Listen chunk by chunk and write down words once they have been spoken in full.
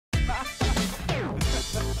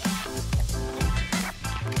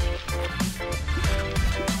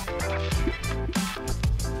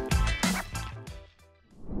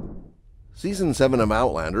Season 7 of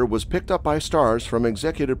Outlander was picked up by Starz from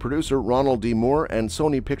executive producer Ronald D. Moore and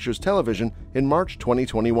Sony Pictures Television in March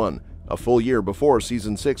 2021, a full year before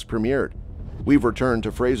Season 6 premiered. We've returned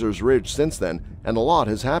to Fraser's Ridge since then, and a lot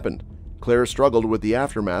has happened. Claire struggled with the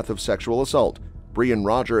aftermath of sexual assault. Bree and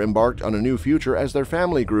Roger embarked on a new future as their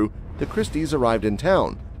family grew. The Christies arrived in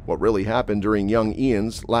town. What really happened during young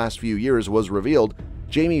Ian's last few years was revealed.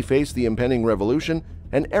 Jamie faced the impending revolution,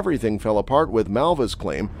 and everything fell apart with Malva's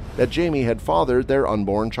claim that Jamie had fathered their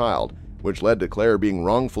unborn child, which led to Claire being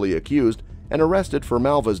wrongfully accused and arrested for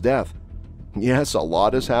Malva's death. Yes, a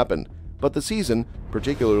lot has happened, but the season,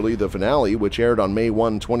 particularly the finale, which aired on May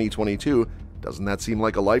 1, 2022, doesn't that seem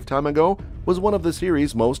like a lifetime ago, was one of the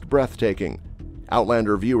series' most breathtaking.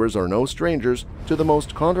 Outlander viewers are no strangers to the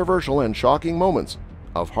most controversial and shocking moments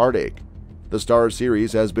of heartache. The Starz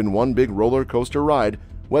series has been one big roller coaster ride,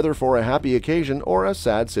 whether for a happy occasion or a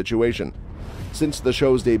sad situation. Since the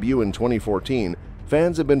show's debut in 2014,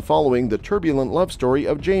 fans have been following the turbulent love story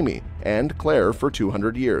of Jamie and Claire for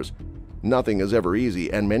 200 years. Nothing is ever easy,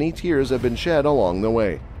 and many tears have been shed along the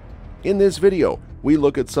way. In this video, we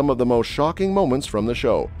look at some of the most shocking moments from the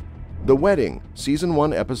show. The Wedding, Season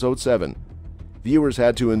 1, Episode 7. Viewers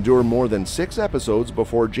had to endure more than 6 episodes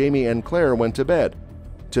before Jamie and Claire went to bed.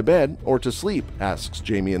 To bed or to sleep, asks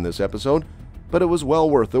Jamie in this episode, but it was well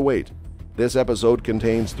worth the wait. This episode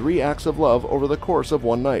contains 3 acts of love over the course of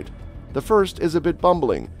one night. The first is a bit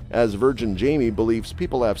bumbling, as Virgin Jamie believes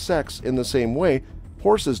people have sex in the same way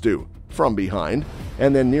horses do, from behind,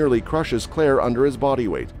 and then nearly crushes Claire under his body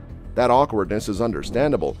weight. That awkwardness is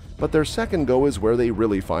understandable, but their second go is where they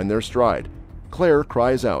really find their stride. Claire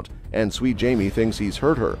cries out, and sweet Jamie thinks he's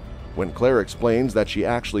hurt her. When Claire explains that she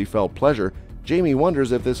actually felt pleasure, Jamie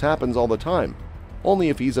wonders if this happens all the time. Only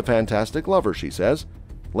if he's a fantastic lover, she says.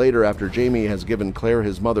 Later, after Jamie has given Claire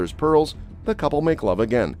his mother's pearls, the couple make love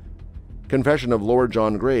again. Confession of Lord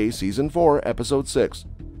John Grey, Season 4, Episode 6.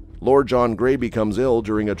 Lord John Grey becomes ill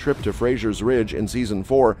during a trip to Fraser's Ridge in Season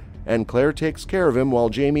 4, and Claire takes care of him while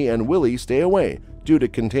Jamie and Willie stay away due to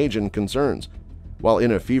contagion concerns. While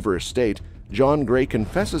in a feverish state, John Grey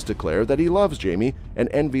confesses to Claire that he loves Jamie and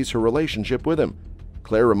envies her relationship with him.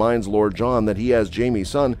 Claire reminds Lord John that he has Jamie's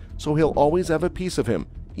son, so he'll always have a piece of him,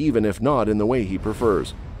 even if not in the way he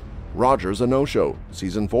prefers. Roger's a no-show,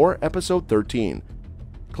 Season 4, Episode 13.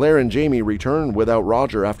 Claire and Jamie return without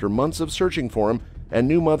Roger after months of searching for him, and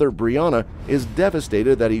new mother Brianna is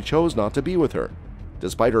devastated that he chose not to be with her.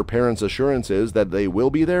 Despite her parents' assurances that they will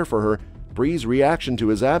be there for her, Bree's reaction to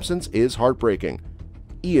his absence is heartbreaking.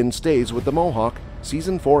 Ian stays with the Mohawk,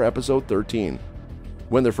 Season 4, Episode 13.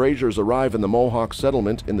 When the Frasers arrive in the Mohawk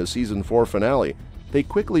settlement in the Season 4 finale, they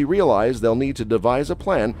quickly realize they'll need to devise a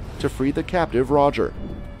plan to free the captive Roger.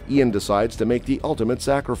 Ian decides to make the ultimate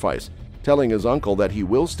sacrifice, telling his uncle that he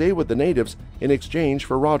will stay with the natives in exchange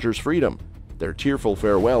for Roger's freedom. Their tearful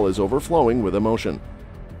farewell is overflowing with emotion.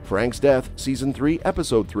 Frank's death, Season 3,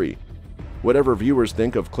 Episode 3. Whatever viewers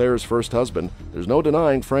think of Claire's first husband, there's no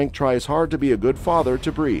denying Frank tries hard to be a good father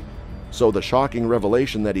to Bree. So the shocking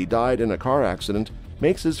revelation that he died in a car accident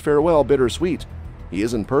makes his farewell bittersweet. He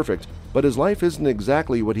isn't perfect, but his life isn't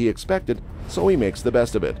exactly what he expected, so he makes the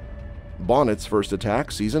best of it. Bonnet's first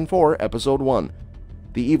attack, Season 4, Episode 1.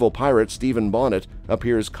 The evil pirate Stephen Bonnet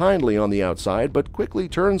appears kindly on the outside, but quickly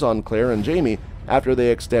turns on Claire and Jamie after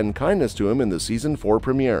they extend kindness to him in the Season 4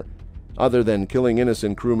 premiere. Other than killing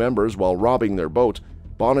innocent crew members while robbing their boat,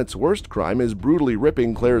 Bonnet's worst crime is brutally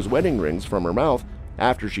ripping Claire's wedding rings from her mouth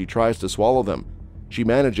after she tries to swallow them. She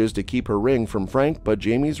manages to keep her ring from Frank, but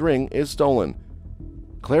Jamie's ring is stolen.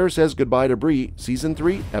 Claire says goodbye to Bree, Season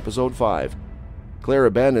 3, Episode 5. Claire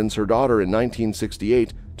abandons her daughter in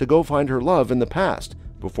 1968 to go find her love in the past,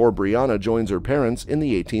 before Brianna joins her parents in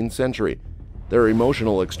the 18th century. Their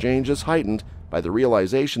emotional exchange is heightened by the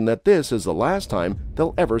realization that this is the last time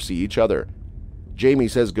they'll ever see each other. Jamie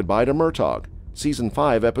says goodbye to Murtaugh, Season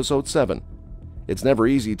 5, Episode 7. It's never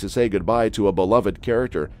easy to say goodbye to a beloved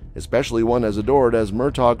character, especially one as adored as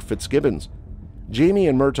Murtaugh Fitzgibbons. Jamie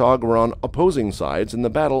and Murtaugh were on opposing sides in the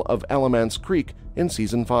Battle of Alamance Creek in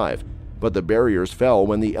Season 5, but the barriers fell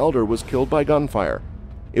when the elder was killed by gunfire.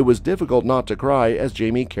 It was difficult not to cry as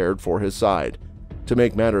Jamie cared for his side. To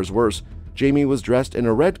make matters worse, Jamie was dressed in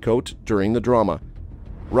a red coat during the drama.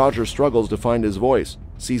 Roger struggles to find his voice,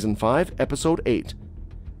 Season 5, Episode 8.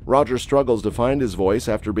 Roger struggles to find his voice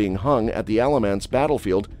after being hung at the Alamance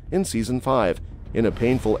battlefield in Season 5, in a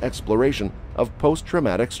painful exploration of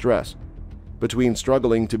post-traumatic stress. Between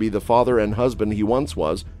struggling to be the father and husband he once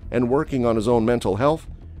was and working on his own mental health,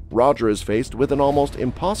 Roger is faced with an almost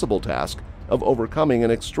impossible task of overcoming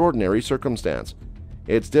an extraordinary circumstance.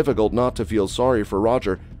 It's difficult not to feel sorry for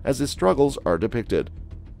Roger as his struggles are depicted.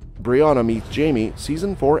 Brianna meets Jamie,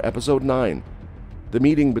 Season 4, Episode 9. The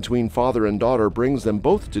meeting between father and daughter brings them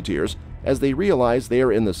both to tears as they realize they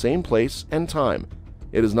are in the same place and time.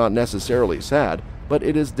 It is not necessarily sad, but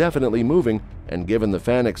it is definitely moving, and given the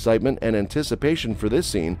fan excitement and anticipation for this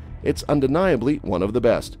scene, it's undeniably one of the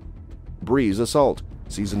best. Bree's Assault,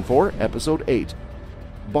 Season 4, Episode 8.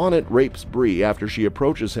 Bonnet rapes Bree after she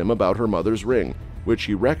approaches him about her mother's ring, which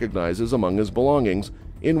he recognizes among his belongings,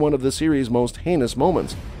 in one of the series' most heinous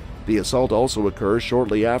moments. The assault also occurs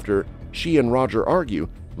shortly after she and Roger argue,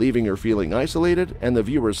 leaving her feeling isolated and the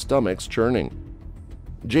viewer's stomachs churning.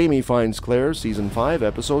 Jamie Finds Claire, Season 5,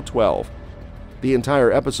 Episode 12. The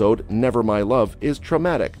entire episode, Never My Love, is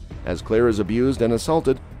traumatic, as Claire is abused and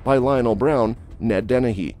assaulted by Lionel Brown, Ned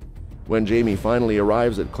Dennehy. When Jamie finally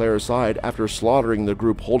arrives at Claire's side after slaughtering the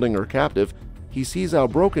group holding her captive, he sees how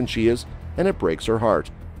broken she is, and it breaks her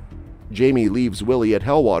heart. Jamie leaves Willie at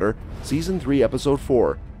Hellwater, Season 3, Episode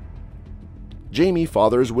 4. Jamie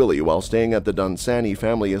fathers Willie while staying at the Dunsany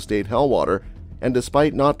family estate Hellwater, and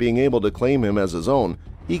despite not being able to claim him as his own,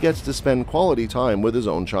 he gets to spend quality time with his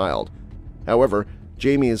own child. However,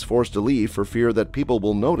 Jamie is forced to leave for fear that people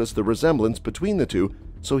will notice the resemblance between the two,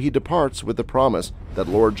 so he departs with the promise that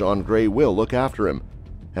Lord John Grey will look after him.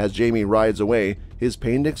 As Jamie rides away, his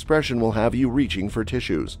pained expression will have you reaching for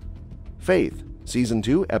tissues. Faith, Season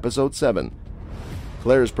 2, Episode 7.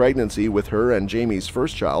 Claire's pregnancy with her and Jamie's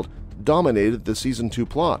first child dominated the Season 2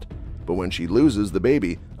 plot, but when she loses the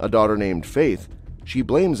baby, a daughter named Faith, she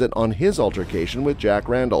blames it on his altercation with Jack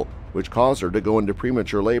Randall, which caused her to go into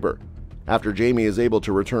premature labor. After Jamie is able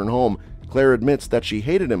to return home, Claire admits that she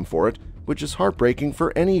hated him for it, which is heartbreaking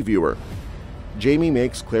for any viewer. Jamie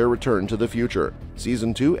makes Claire return to the future,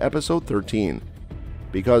 Season 2, Episode 13.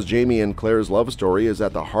 Because Jamie and Claire's love story is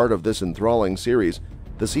at the heart of this enthralling series,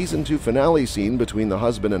 the Season 2 finale scene between the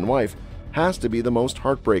husband and wife has to be the most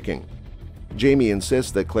heartbreaking. Jamie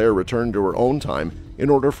insists that Claire return to her own time in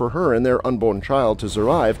order for her and their unborn child to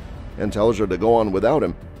survive, and tells her to go on without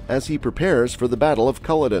him as he prepares for the Battle of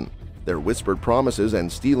Culloden. Their whispered promises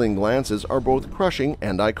and stealing glances are both crushing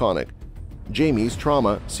and iconic. Jamie's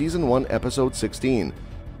Trauma, Season 1, Episode 16.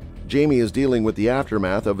 Jamie is dealing with the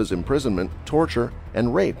aftermath of his imprisonment, torture,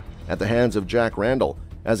 and rape at the hands of Jack Randall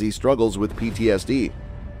as he struggles with PTSD.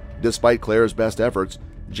 Despite Claire's best efforts,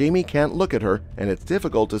 Jamie can't look at her, and it's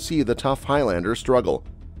difficult to see the tough Highlander struggle.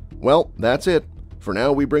 Well, that's it. For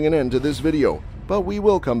now, we bring an end to this video, but we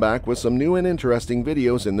will come back with some new and interesting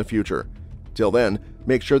videos in the future. Till then,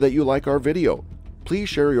 make sure that you like our video. Please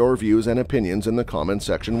share your views and opinions in the comments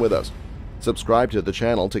section with us. Subscribe to the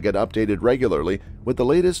channel to get updated regularly with the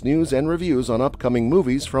latest news and reviews on upcoming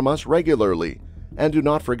movies from us regularly. And do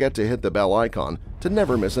not forget to hit the bell icon to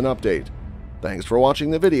never miss an update. Thanks for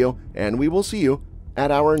watching the video, and we will see you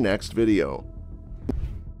at our next video.